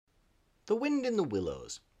The Wind in the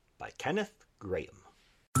Willows by Kenneth Grahame.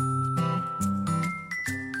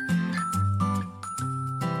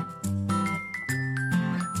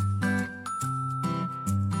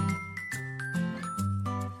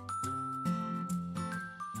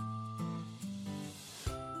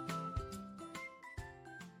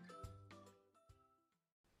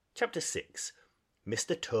 Chapter 6.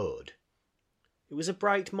 Mr. Toad. It was a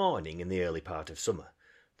bright morning in the early part of summer.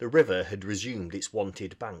 The river had resumed its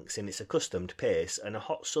wonted banks in its accustomed pace, and a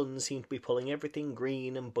hot sun seemed to be pulling everything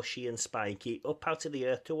green and bushy and spiky up out of the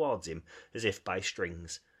earth towards him, as if by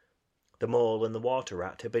strings. The mole and the water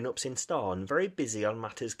rat had been up since dawn, very busy on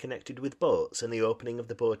matters connected with boats and the opening of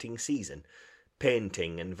the boating season,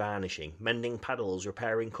 painting and varnishing, mending paddles,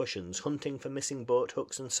 repairing cushions, hunting for missing boat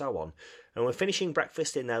hooks, and so on, and were finishing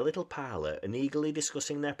breakfast in their little parlour and eagerly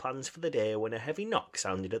discussing their plans for the day when a heavy knock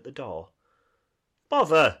sounded at the door.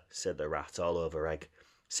 "Bother," said the rat, all over egg.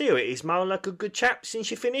 "See who it is, man, like a good chap, since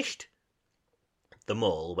you finished." The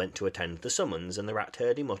mole went to attend the summons, and the rat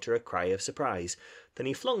heard him utter a cry of surprise. Then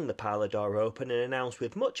he flung the parlour door open and announced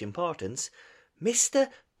with much importance, "Mr.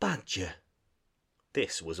 Badger."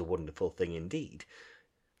 This was a wonderful thing indeed,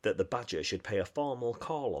 that the badger should pay a formal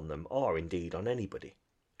call on them, or indeed on anybody.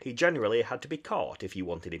 He generally had to be caught if you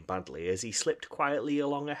wanted him badly, as he slipped quietly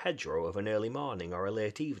along a hedgerow of an early morning or a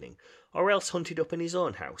late evening, or else hunted up in his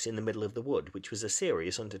own house in the middle of the wood, which was a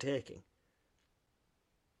serious undertaking.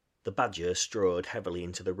 The badger strode heavily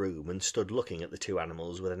into the room and stood looking at the two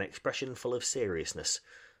animals with an expression full of seriousness.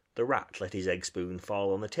 The rat let his egg spoon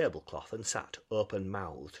fall on the tablecloth and sat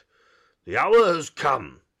open-mouthed. "The hour has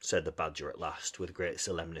come," said the badger at last, with great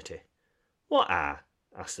solemnity. "What hour?"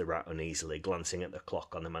 asked the rat uneasily, glancing at the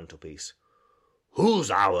clock on the mantelpiece.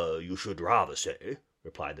 "Whose hour, you should rather say,"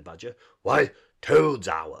 replied the badger. "Why, Toad's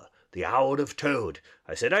hour, the hour of Toad.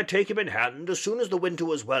 I said I'd take him in hand as soon as the winter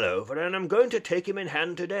was well over, and I'm going to take him in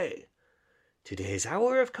hand today." "Today's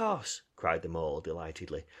hour, of course," cried the mole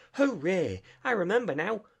delightedly. "Hooray! I remember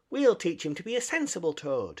now. We'll teach him to be a sensible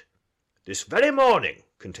Toad." "This very morning,"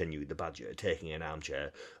 continued the badger, taking an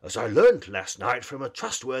armchair, "as I learnt last night from a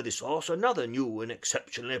trustworthy source, another new and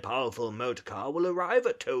exceptionally powerful motor car will arrive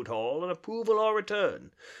at Toad Hall on approval or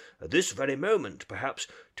return. At this very moment, perhaps,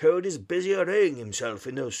 Toad is busy arraying himself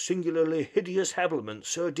in those singularly hideous habiliments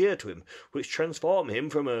so dear to him, which transform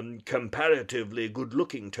him from a comparatively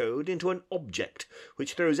good-looking Toad into an object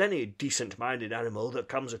which throws any decent-minded animal that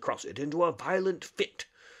comes across it into a violent fit.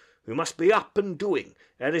 We must be up and doing,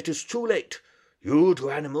 ere it is too late. You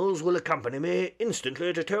two animals will accompany me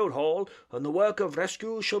instantly to Toad Hall, and the work of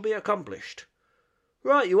rescue shall be accomplished."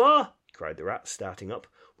 "Right you are," cried the rat, starting up.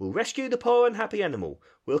 "We'll rescue the poor unhappy animal.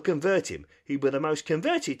 We'll convert him. He'll be the most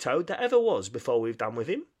converted Toad that ever was before we've done with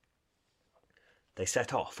him." They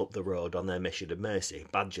set off up the road on their mission of mercy,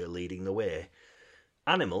 Badger leading the way.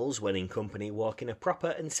 Animals, when in company, walk in a proper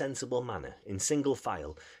and sensible manner, in single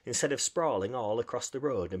file, instead of sprawling all across the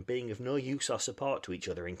road and being of no use or support to each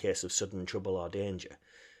other in case of sudden trouble or danger.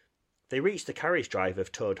 They reached the carriage drive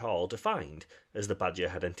of Toad Hall to find, as the badger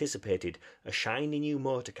had anticipated, a shiny new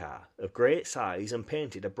motor car, of great size and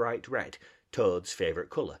painted a bright red, Toad's favourite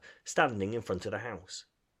colour, standing in front of the house.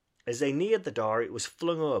 As they neared the door it was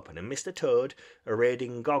flung open, and Mr. Toad, arrayed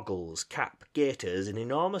in goggles, cap, gaiters, and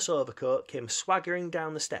enormous overcoat, came swaggering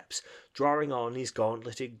down the steps, drawing on his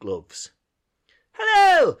gauntleted gloves.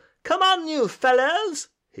 "Hello! Come on, you fellows!"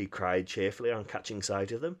 he cried cheerfully on catching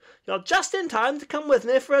sight of them. "You're just in time to come with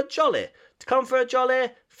me for a jolly.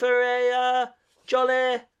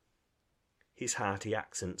 Jolly." His hearty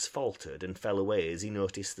accents faltered and fell away as he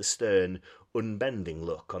noticed the stern, unbending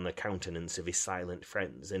look on the countenance of his silent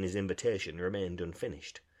friends, and his invitation remained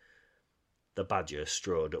unfinished. The badger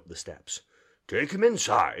strode up the steps. "Take him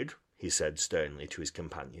inside," he said sternly to his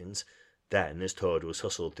companions. Then, as Toad was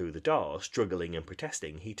hustled through the door, struggling and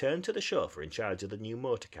protesting, he turned to the chauffeur in charge of the new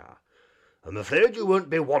motor car. "I'm afraid you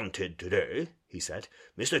won't be wanted today," he said.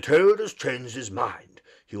 "Mr. Toad has changed his mind.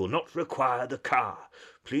 He will not require the car.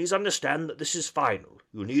 Please understand that this is final.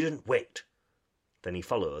 You needn't wait." Then he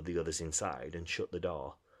followed the others inside and shut the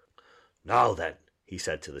door. "Now then," he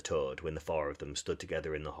said to the Toad when the four of them stood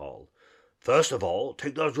together in the hall. "First of all,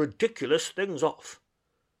 take those ridiculous things off."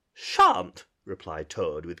 "Shan't," replied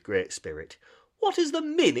Toad with great spirit. "What is the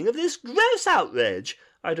meaning of this gross outrage?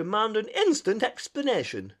 I demand an instant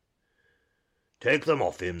explanation." "Take them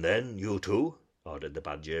off him, then, you two," ordered the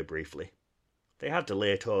badger briefly. They had to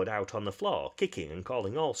lay Toad out on the floor, kicking and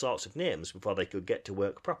calling all sorts of names before they could get to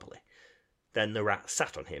work properly. Then the rat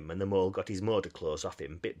sat on him, and the mole got his motor clothes off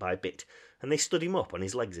him bit by bit, and they stood him up on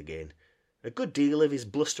his legs again. A good deal of his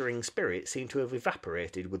blustering spirit seemed to have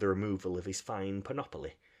evaporated with the removal of his fine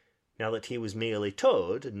panoply. Now that he was merely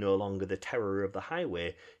Toad, and no longer the terror of the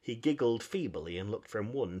highway, he giggled feebly and looked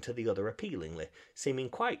from one to the other appealingly, seeming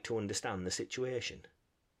quite to understand the situation.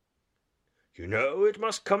 "You know it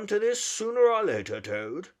must come to this sooner or later,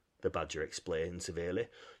 Toad," the Badger explained severely.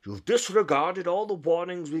 "You've disregarded all the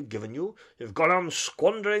warnings we've given you, you've gone on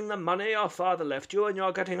squandering the money your father left you, and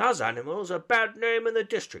you're getting us animals a bad name in the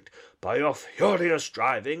district by your furious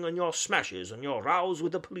driving and your smashes and your rows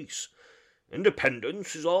with the police.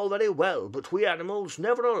 Independence is all very well, but we animals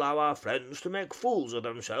never allow our friends to make fools of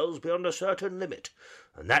themselves beyond a certain limit,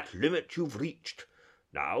 and that limit you've reached.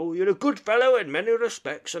 Now, you're a good fellow in many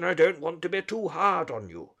respects, and I don't want to be too hard on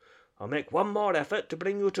you. I'll make one more effort to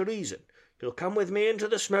bring you to reason. You'll come with me into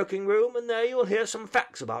the smoking room, and there you'll hear some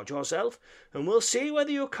facts about yourself, and we'll see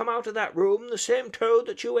whether you come out of that room the same Toad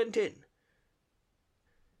that you went in."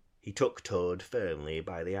 He took Toad firmly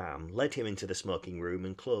by the arm, led him into the smoking room,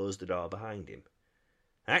 and closed the door behind him.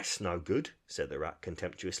 "That's no good," said the Rat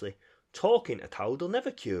contemptuously. "Talking to Toad'll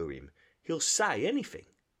never cure him. He'll say anything."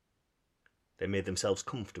 They made themselves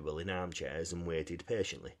comfortable in armchairs and waited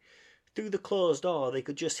patiently. Through the closed door they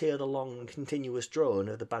could just hear the long, continuous drone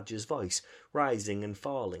of the Badger's voice, rising and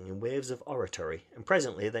falling in waves of oratory, and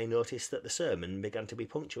presently they noticed that the sermon began to be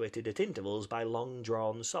punctuated at intervals by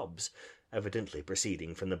long-drawn sobs, evidently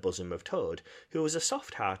proceeding from the bosom of Toad, who was a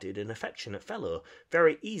soft-hearted and affectionate fellow,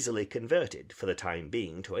 very easily converted, for the time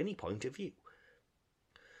being, to any point of view.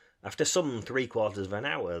 After some three-quarters of an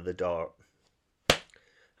hour, the door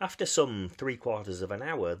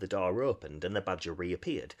opened, and the Badger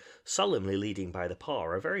reappeared, solemnly leading by the paw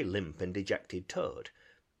a very limp and dejected Toad.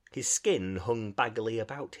 His skin hung baggily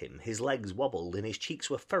about him, his legs wobbled, and his cheeks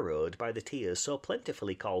were furrowed by the tears so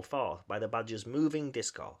plentifully called forth by the Badger's moving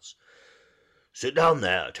discourse. "Sit down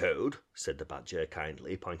there, Toad," said the Badger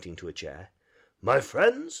kindly, pointing to a chair. "My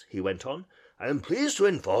friends," he went on, "I am pleased to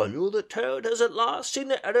inform you that Toad has at last seen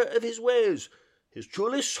the error of his ways. He is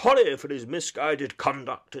truly sorry for his misguided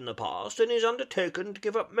conduct in the past, and is undertaken to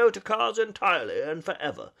give up motor cars entirely and for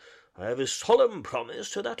ever. I have his solemn promise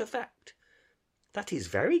to that effect." "That is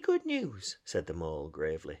very good news," said the Mole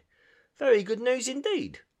gravely. "Very good news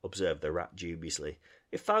indeed," observed the Rat dubiously.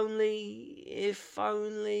 If only...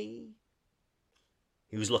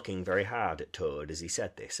 He was looking very hard at Toad as he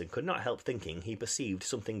said this, and could not help thinking he perceived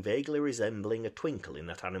something vaguely resembling a twinkle in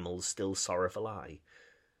that animal's still sorrowful eye.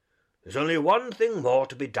 "There's only one thing more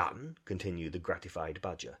to be done," continued the gratified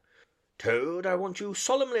Badger. "Toad, I want you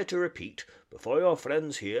solemnly to repeat, before your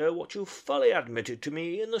friends here, what you fully admitted to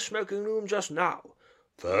me in the smoking room just now.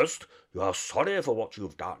 First, you are sorry for what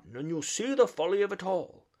you've done, and you see the folly of it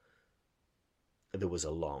all." There was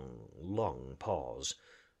a long, long pause.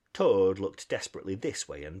 Toad looked desperately this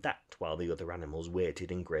way and that, while the other animals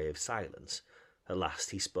waited in grave silence. At last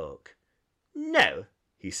he spoke. "No,"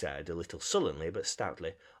 he said, a little sullenly but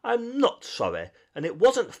stoutly, "I'm not sorry, and it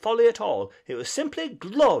wasn't folly at all. It was simply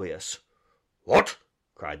glorious." "What?"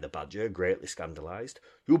 cried the Badger, greatly scandalized.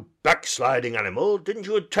 "You backsliding animal, didn't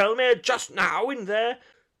you tell me just now in there—"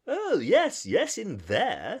 "Oh, yes, in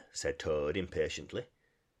there," said Toad impatiently.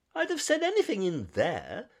 "I'd have said anything in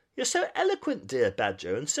there. You're so eloquent, dear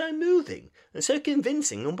Badger, and so moving, and so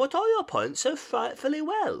convincing, and put all your points so frightfully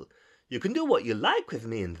well. You can do what you like with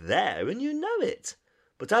me in there, and you know it.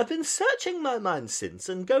 But I've been searching my mind since,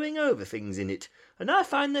 and going over things in it, and I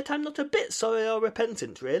find that I'm not a bit sorry or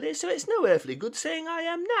repentant, really, so it's no earthly good saying I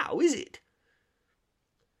am now, is it?"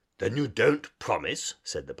 "Then you don't promise,"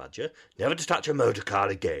 said the Badger, "never to touch a motor car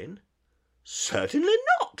again?" "Certainly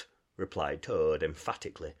not," replied Toad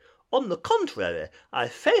emphatically. "On the contrary, I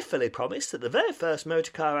faithfully promise that the very first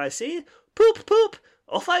motor car I see, poop, poop,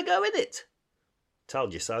 off I go in it."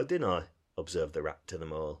 "Told you so, didn't I?" observed the Rat to the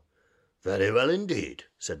Mole. "Very well indeed,"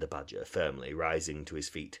 said the Badger firmly, rising to his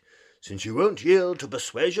feet. "Since you won't yield to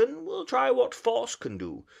persuasion, we'll try what force can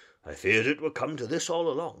do. I feared it would come to this all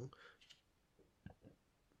along.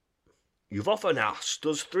 You've often asked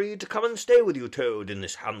us three to come and stay with you, Toad, in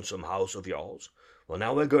this handsome house of yours. Well,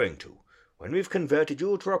 now we're going to. When we've converted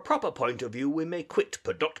you to a proper point of view, we may quit,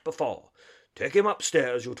 but not before. Take him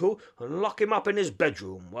upstairs, you two, and lock him up in his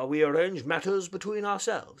bedroom, while we arrange matters between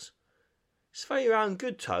ourselves." "It's for your own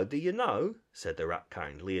good, Toad, do you know?" said the Rat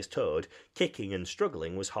kindly, as Toad, kicking and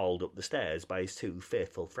struggling, was hauled up the stairs by his two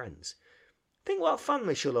faithful friends. "Think what fun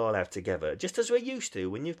we shall all have together, just as we used to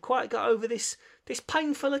when you've quite got over this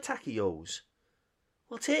painful attack of yours."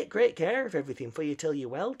 "We'll take great care of everything for you till you're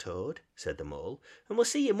well, Toad," said the Mole, "and we'll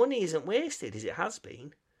see your money isn't wasted, as it has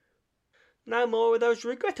been." "No more of those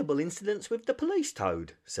regrettable incidents with the police,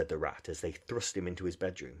 Toad," said the Rat, as they thrust him into his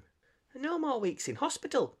bedroom. "And no more weeks in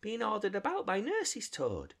hospital, being ordered about by nurses,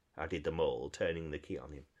 Toad," added the Mole, turning the key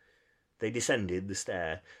on him. They descended the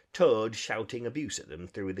stair, Toad shouting abuse at them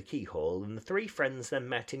through the keyhole, and the three friends then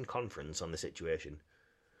met in conference on the situation.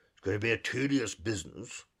 "It's going to be a tedious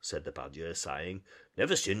business," said the Badger, sighing.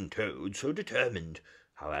 "Never seen Toad so determined.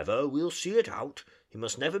 However, we'll see it out. He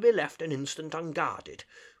must never be left an instant unguarded.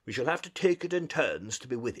 We shall have to take it in turns to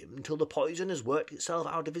be with him till the poison has worked itself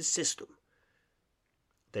out of his system."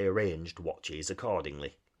 They arranged watches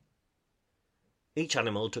accordingly. Each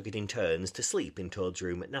animal took it in turns to sleep in Toad's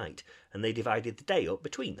room at night, and they divided the day up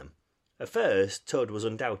between them. At first, Toad was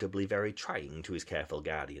undoubtedly very trying to his careful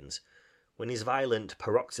guardians. When his violent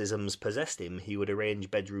paroxysms possessed him, he would arrange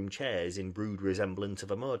bedroom chairs in rude resemblance of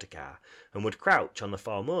a motor car, and would crouch on the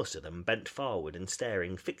foremost of them, bent forward and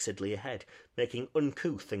staring fixedly ahead, making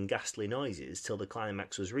uncouth and ghastly noises till the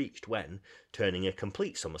climax was reached, when, turning a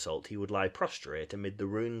complete somersault, he would lie prostrate amid the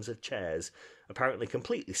ruins of chairs, apparently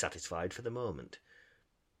completely satisfied for the moment.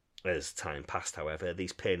 As time passed, however,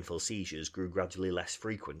 these painful seizures grew gradually less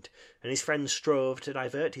frequent, and his friends strove to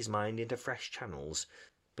divert his mind into fresh channels.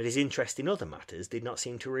 But his interest in other matters did not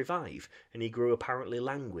seem to revive, and he grew apparently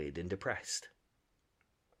languid and depressed.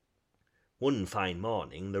 One fine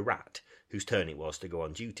morning, the rat, whose turn it was to go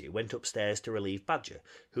on duty, went upstairs to relieve Badger,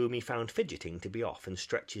 whom he found fidgeting to be off and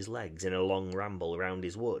stretch his legs in a long ramble round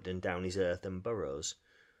his wood and down his earthen burrows.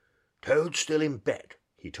 "Toad's still in bed,"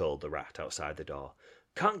 he told the rat outside the door.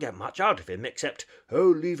 "Can't get much out of him, except, 'Oh,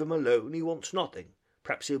 leave him alone, he wants nothing.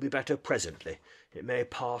 Perhaps he'll be better presently. It may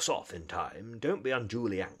pass off in time. Don't be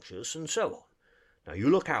unduly anxious,' and so on. Now you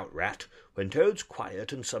look out, Rat. When Toad's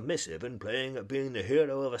quiet and submissive and playing at being the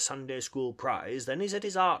hero of a Sunday school prize, then he's at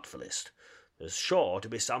his artfullest. There's sure to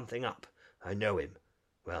be something up. I know him.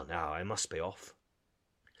 Well, now I must be off."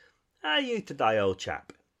 "Are you to die, old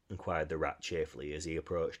chap?" inquired the rat cheerfully as he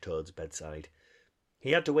approached Toad's bedside.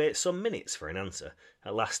 He had to wait some minutes for an answer.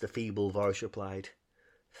 At last a feeble voice replied,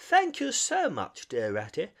 "Thank you so much, dear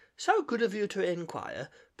Ratty. So good of you to inquire.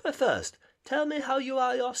 But first, tell me how you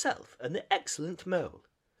are yourself, and the excellent Mole."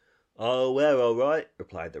 "Oh, we're all right,"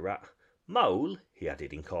 replied the rat. "Mole," he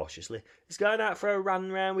added incautiously, "is going out for a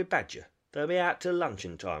run round with Badger. They'll be out till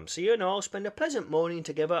luncheon time, so you and I'll spend a pleasant morning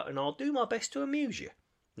together, and I'll do my best to amuse you.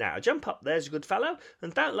 Now jump up, there's a good fellow,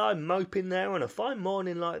 and don't lie moping there on a fine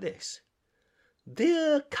morning like this."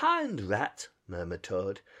 "Dear, kind rat," murmured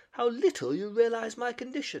Toad, "how little you realise my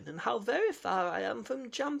condition, and how very far I am from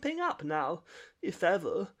jumping up now, if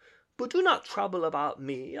ever. But do not trouble about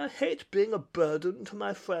me. I hate being a burden to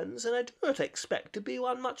my friends, and I do not expect to be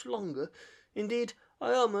one much longer. Indeed,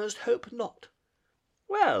 I almost hope not."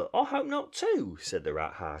 "Well, I hope not too," said the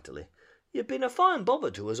rat heartily. "You've been a fine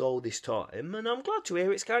bother to us all this time, and I'm glad to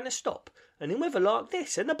hear it's going to stop, and in weather like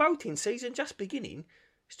this, and the boating season just beginning.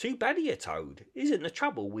 It's too bad of you, Toad. It isn't the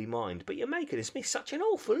trouble we mind, but you're making us miss such an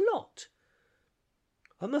awful lot."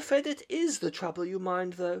 "I'm afraid it is the trouble you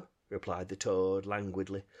mind, though," replied the Toad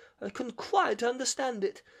languidly. "I can quite understand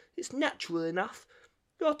it. It's natural enough.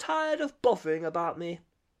 You're tired of bothering about me.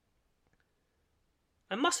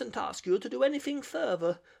 I mustn't ask you to do anything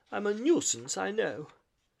further. I'm a nuisance, I know."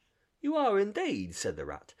 "You are indeed," said the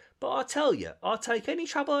rat, "but I tell you, I'll take any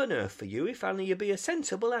trouble on earth for you if only you be a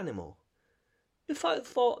sensible animal." "If I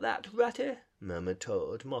thought that, Ratty," murmured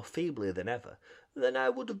Toad, more feebly than ever, "then I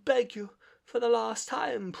would beg you, for the last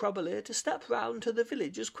time probably, to step round to the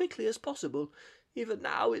village as quickly as possible. Even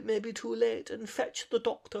now it may be too late, and fetch the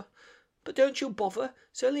doctor. But don't you bother.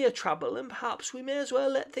 It's only a trouble, and perhaps we may as well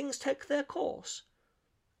let things take their course."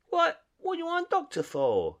 "What do you want a doctor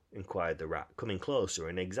for?" inquired the rat, coming closer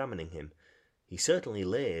and examining him. He certainly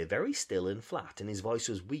lay very still and flat, and his voice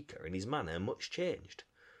was weaker and his manner much changed.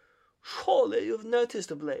 "Surely you've noticed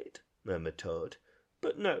of late," murmured Toad.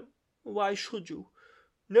 "But no, why should you?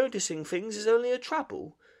 Noticing things is only a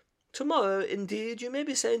trouble. Tomorrow, indeed, you may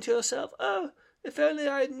be saying to yourself, 'Oh, if only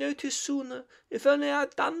I had noticed sooner, if only I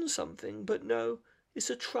had done something.' But no, it's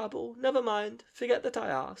a trouble. Never mind, forget that I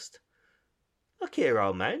asked." "Look here,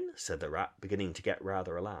 old man," said the rat, beginning to get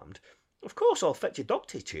rather alarmed. "Of course I'll fetch a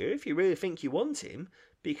doctor to you if you really think you want him,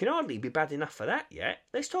 but you can hardly be bad enough for that yet.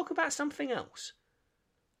 Let's talk about something else."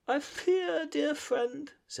 "I fear, dear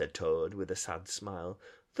friend," said Toad, with a sad smile,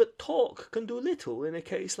 "that talk can do little in a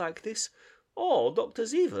case like this, or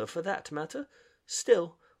doctors either, for that matter.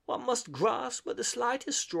 Still, one must grasp at the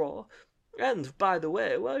slightest straw. And, by the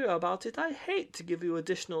way, while you're about it, I hate to give you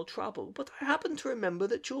additional trouble, but I happen to remember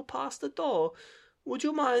that you'll pass the door. Would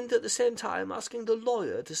you mind at the same time asking the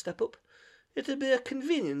lawyer to step up? It'd be a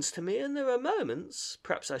convenience to me, and there are moments,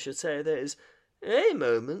 perhaps I should say there is a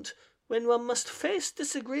moment, when one must face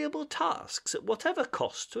disagreeable tasks at whatever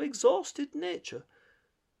cost to exhausted nature."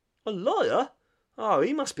 "A lawyer? Oh,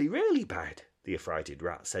 he must be really bad," the affrighted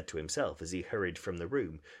rat said to himself as he hurried from the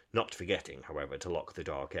room, not forgetting, however, to lock the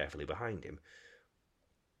door carefully behind him.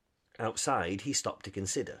 Outside, he stopped to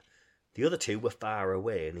consider. The other two were far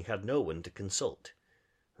away, and he had no one to consult.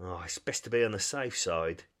 "Oh, it's best to be on the safe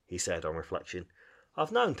side," he said on reflection.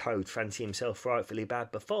 "I've known Toad fancy himself frightfully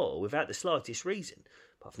bad before, without the slightest reason,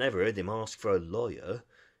 but I've never heard him ask for a lawyer.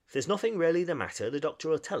 If there's nothing really the matter, the doctor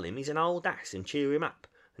will tell him he's an old ass and cheer him up,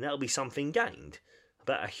 and that'll be something gained. I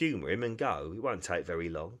better humour him and go, it won't take very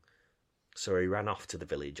long." So he ran off to the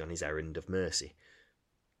village on his errand of mercy.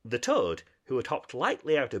 The Toad, who had hopped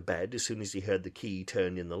lightly out of bed as soon as he heard the key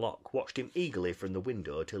turned in the lock, watched him eagerly from the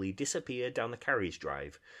window till he disappeared down the carriage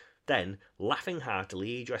drive. Then, laughing heartily,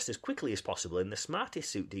 he dressed as quickly as possible in the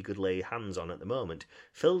smartest suit he could lay hands on at the moment,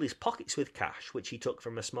 filled his pockets with cash, which he took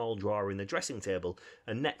from a small drawer in the dressing-table,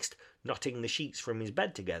 and next, knotting the sheets from his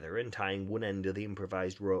bed together and tying one end of the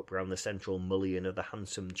improvised rope round the central mullion of the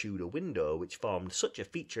handsome Tudor window which formed such a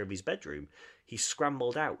feature of his bedroom, he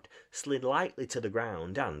scrambled out, slid lightly to the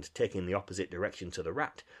ground, and, taking the opposite direction to the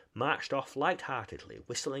rat, marched off light-heartedly,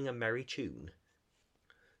 whistling a merry tune.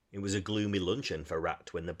 It was a gloomy luncheon for Rat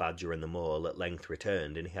when the Badger and the Mole at length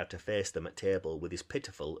returned, and he had to face them at table with his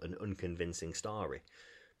pitiful and unconvincing story.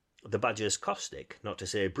 The Badger's caustic, not to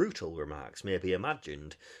say brutal, remarks may be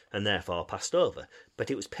imagined, and therefore passed over,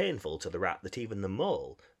 but it was painful to the Rat that even the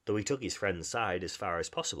Mole, though he took his friend's side as far as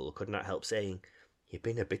possible, could not help saying, "You've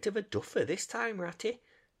been a bit of a duffer this time, Ratty.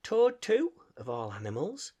 Toad too, of all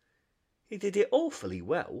animals." "He did it awfully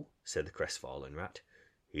well," said the crestfallen Rat.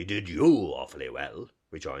 "He did you awfully well,"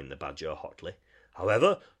 rejoined the Badger hotly.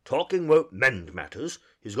 "However, talking won't mend matters.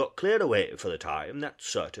 He's got cleared away for the time, that's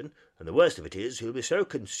certain, and the worst of it is he'll be so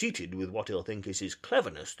conceited with what he'll think is his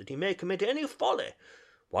cleverness that he may commit any folly.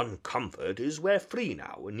 One comfort is we're free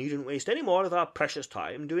now, and needn't waste any more of our precious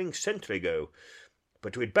time doing sentry-go.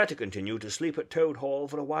 But we'd better continue to sleep at Toad Hall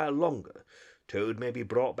for a while longer. Toad may be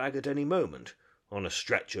brought back at any moment, on a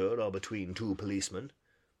stretcher or between two policemen."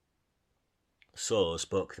 So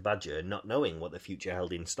spoke the Badger, not knowing what the future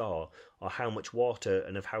held in store, or how much water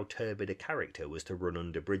and of how turbid a character was to run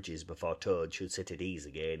under bridges before Toad should sit at ease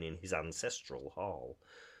again in his ancestral hall.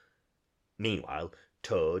 Meanwhile,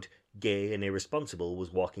 Toad, gay and irresponsible, was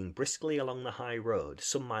walking briskly along the high road,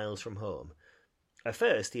 some miles from home. At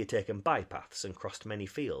first he had taken bypaths and crossed many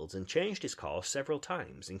fields, and changed his course several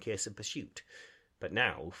times in case of pursuit. But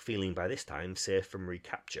now, feeling by this time safe from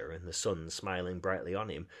recapture, and the sun smiling brightly on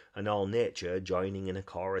him, and all nature joining in a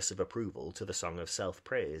chorus of approval to the song of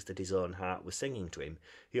self-praise that his own heart was singing to him,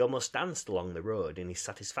 he almost danced along the road in his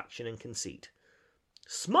satisfaction and conceit.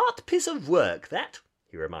 "Smart piece of work, that,"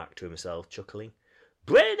 he remarked to himself, chuckling.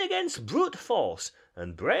 "Brain against brute force,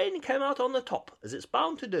 and brain came out on the top, as it's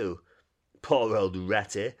bound to do. Poor old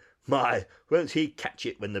Ratty! My, won't he catch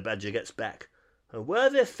it when the Badger gets back! A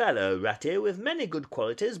worthy fellow, Ratty, with many good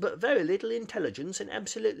qualities, but very little intelligence and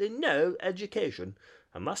absolutely no education.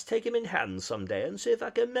 I must take him in hand some day and see if I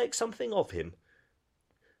can make something of him."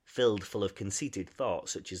 Filled full of conceited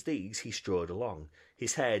thoughts such as these, he strode along,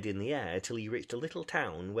 his head in the air, till he reached a little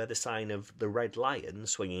town where the sign of the Red Lion,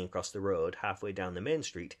 swinging across the road halfway down the main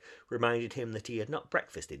street, reminded him that he had not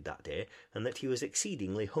breakfasted that day, and that he was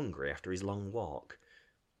exceedingly hungry after his long walk.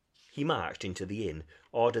 He marched into the inn,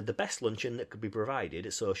 ordered the best luncheon that could be provided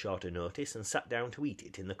at so short a notice, and sat down to eat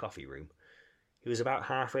it in the coffee-room. He was about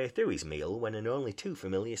halfway through his meal when an only too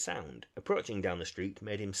familiar sound, approaching down the street,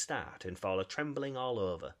 made him start and fall a-trembling all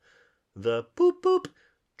over. The poop-poop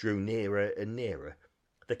drew nearer and nearer.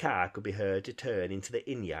 The car could be heard to turn into the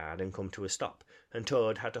inn-yard and come to a stop, and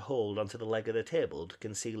Toad had to hold onto the leg of the table to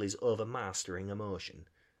conceal his overmastering emotion.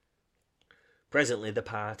 Presently the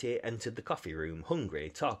party entered the coffee-room, hungry,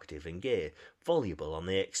 talkative and gay, voluble on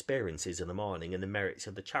the experiences of the morning and the merits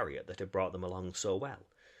of the chariot that had brought them along so well.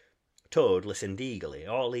 Toad listened eagerly,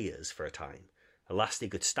 all ears, for a time. At last he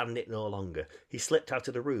could stand it no longer. He slipped out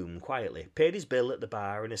of the room quietly, paid his bill at the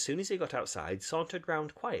bar, and as soon as he got outside, sauntered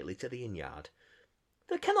round quietly to the inn-yard.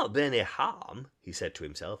 "There cannot be any harm," he said to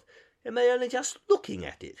himself. "Am I only just looking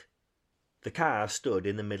at it?" The car stood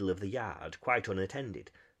in the middle of the yard, quite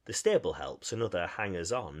unattended, the stable-helps and other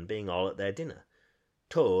hangers-on being all at their dinner.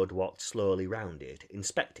 Toad walked slowly round it,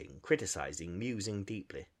 inspecting, criticising, musing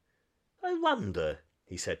deeply. "I wonder,"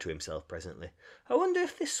 he said to himself presently, "I wonder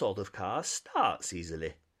if this sort of car starts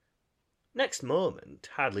easily." Next moment,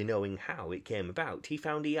 hardly knowing how it came about, he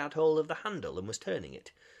found he had hold of the handle and was turning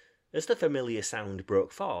it. As the familiar sound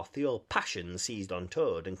broke forth, the old passion seized on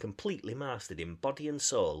Toad and completely mastered him, body and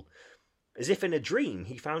soul. As if in a dream,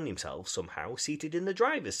 he found himself somehow seated in the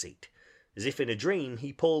driver's seat. As if in a dream,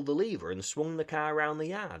 he pulled the lever and swung the car round the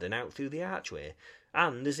yard and out through the archway,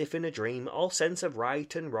 and, as if in a dream, all sense of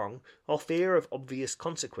right and wrong, or fear of obvious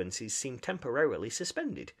consequences, seemed temporarily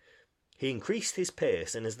suspended. He increased his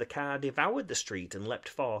pace, and as the car devoured the street and leapt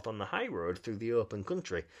forth on the high road through the open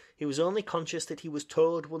country, he was only conscious that he was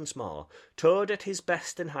Toad once more, Toad at his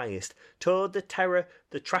best and highest, Toad the terror,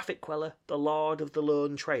 the traffic queller, the lord of the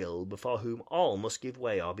lone trail, before whom all must give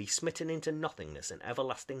way or be smitten into nothingness and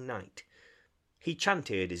everlasting night. He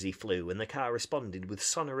chanted as he flew, and the car responded with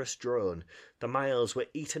sonorous drone. The miles were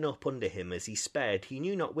eaten up under him as he sped he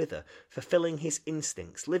knew not whither, fulfilling his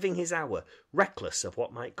instincts, living his hour, reckless of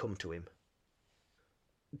what might come to him.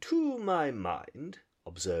 "To my mind,"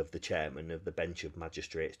 observed the chairman of the bench of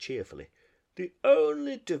magistrates cheerfully, "the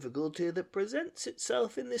only difficulty that presents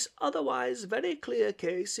itself in this otherwise very clear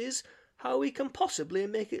case is how we can possibly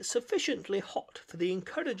make it sufficiently hot for the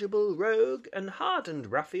incorrigible rogue and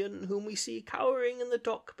hardened ruffian whom we see cowering in the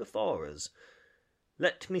dock before us.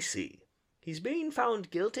 Let me see. He's been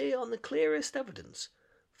found guilty on the clearest evidence.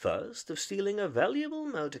 First, of stealing a valuable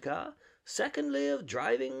motor car, secondly, of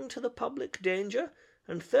driving to the public danger,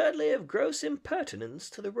 and thirdly, of gross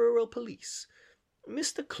impertinence to the rural police.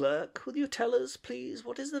 Mr. Clerk, will you tell us, please,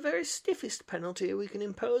 what is the very stiffest penalty we can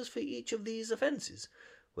impose for each of these offences,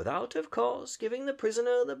 without, of course, giving the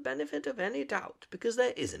prisoner the benefit of any doubt, because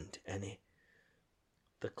there isn't any?"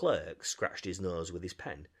 The clerk scratched his nose with his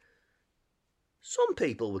pen. "Some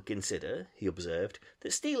people would consider," he observed,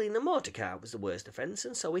 "that stealing the motor car was the worst offence,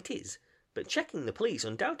 and so it is. But checking the police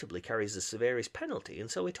undoubtedly carries the severest penalty, and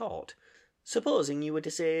so it ought. Supposing you were to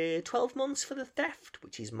say 12 months for the theft,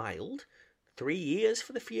 which is mild, 3 years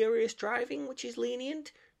for the furious driving, which is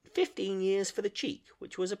lenient, 15 years for the cheek,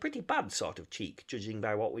 which was a pretty bad sort of cheek, judging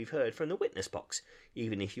by what we've heard from the witness box,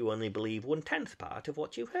 even if you only believe 1/10 part of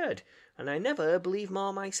what you've heard, and I never believe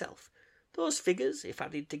more myself. Those figures, if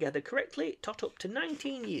added together correctly, tot up to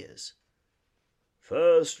 19 years.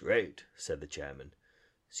 "First rate," said the chairman.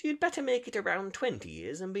 "So you'd better make it around 20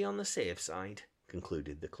 years and be on the safe side,"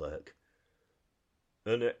 concluded the clerk.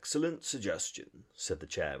 "An excellent suggestion," said the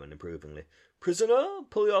chairman approvingly. "Prisoner,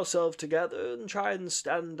 pull yourself together and try and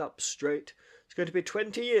stand up straight. It's going to be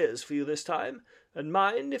 20 years for you this time, and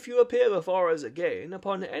mind, if you appear before us again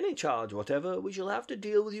upon any charge whatever, we shall have to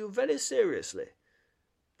deal with you very seriously."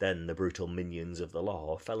 Then the brutal minions of the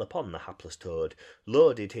law fell upon the hapless Toad,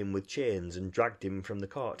 loaded him with chains, and dragged him from the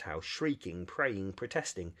courthouse, shrieking, praying,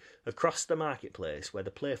 protesting, across the marketplace, where the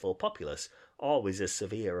playful populace, always as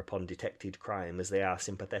severe upon detected crime as they are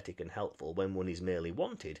sympathetic and helpful when one is merely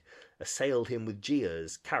wanted, assailed him with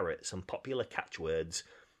jeers, carrots, and popular catchwords,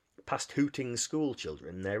 past hooting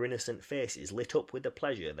school-children, their innocent faces lit up with the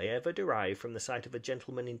pleasure they ever derive from the sight of a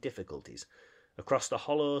gentleman in difficulties, across the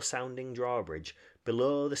hollow-sounding drawbridge,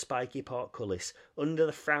 below the spiky portcullis, under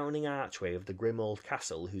the frowning archway of the grim old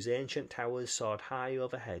castle whose ancient towers soared high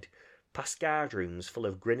overhead, past guard-rooms full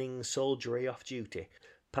of grinning soldiery off duty,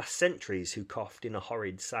 past sentries who coughed in a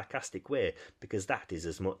horrid, sarcastic way, because that is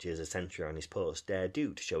as much as a sentry on his post dare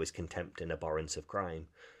do to show his contempt and abhorrence of crime,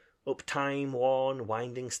 up time-worn,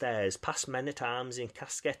 winding stairs, past men-at-arms in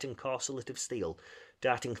casquette and corselet of steel,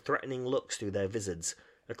 darting threatening looks through their vizards,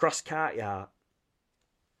 across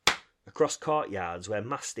courtyards where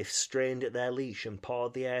mastiffs strained at their leash and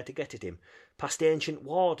pawed the air to get at him, past ancient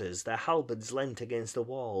warders, their halberds leant against the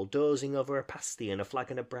wall, dozing over a pasty and a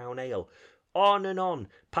flagon of brown ale, on and on,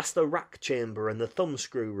 past the rack chamber and the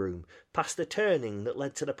thumbscrew room, past the turning that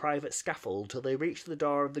led to the private scaffold, till they reached the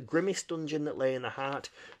door of the grimmest dungeon that lay in the heart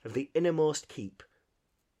of the innermost keep.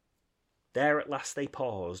 There at last they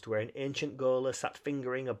paused, where an ancient gaoler sat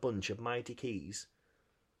fingering a bunch of mighty keys.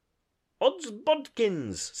 "Odds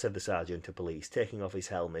bodkins," said the sergeant of police, taking off his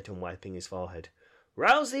helmet and wiping his forehead.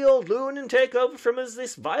 "Rouse the old loon and take over from us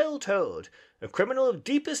this vile Toad, a criminal of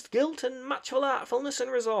deepest guilt and matchful artfulness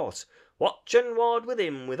and resource. Watch and ward with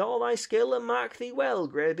him with all thy skill, and mark thee well,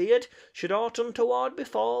 greybeard. Should aught untoward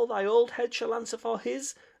befall, thy old head shall answer for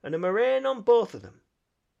his, and a murrain on both of them."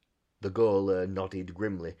 The gaoler nodded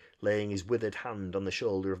grimly, laying his withered hand on the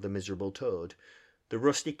shoulder of the miserable Toad. The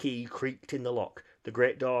rusty key creaked in the lock, the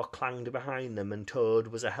great door clanged behind them, and Toad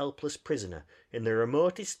was a helpless prisoner in the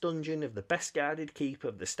remotest dungeon of the best guarded keep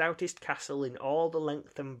of the stoutest castle in all the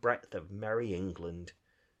length and breadth of merry England.